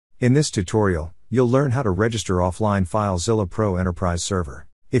In this tutorial, you'll learn how to register offline FileZilla Pro Enterprise Server.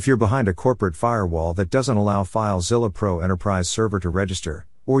 If you're behind a corporate firewall that doesn't allow FileZilla Pro Enterprise Server to register,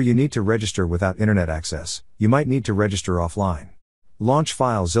 or you need to register without internet access, you might need to register offline. Launch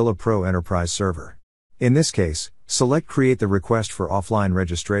FileZilla Pro Enterprise Server. In this case, select Create the request for offline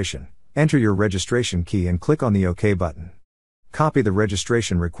registration, enter your registration key and click on the OK button. Copy the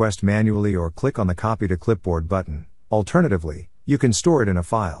registration request manually or click on the Copy to Clipboard button. Alternatively, you can store it in a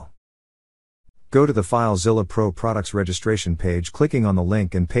file. Go to the FileZilla Pro Products registration page clicking on the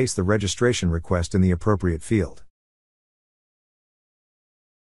link and paste the registration request in the appropriate field.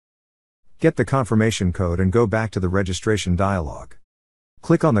 Get the confirmation code and go back to the registration dialog.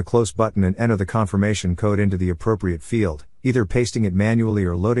 Click on the Close button and enter the confirmation code into the appropriate field, either pasting it manually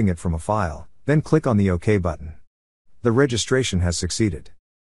or loading it from a file, then click on the OK button. The registration has succeeded.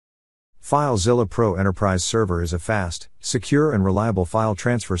 FileZilla Pro Enterprise Server is a fast, secure and reliable file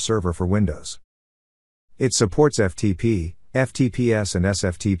transfer server for Windows. It supports FTP, FTPS and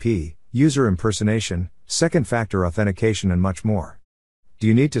SFTP, user impersonation, second-factor authentication and much more. Do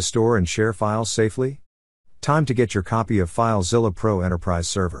you need to store and share files safely? Time to get your copy of FileZilla Pro Enterprise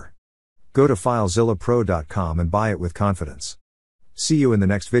Server. Go to FileZillaPro.com and buy it with confidence. See you in the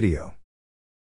next video.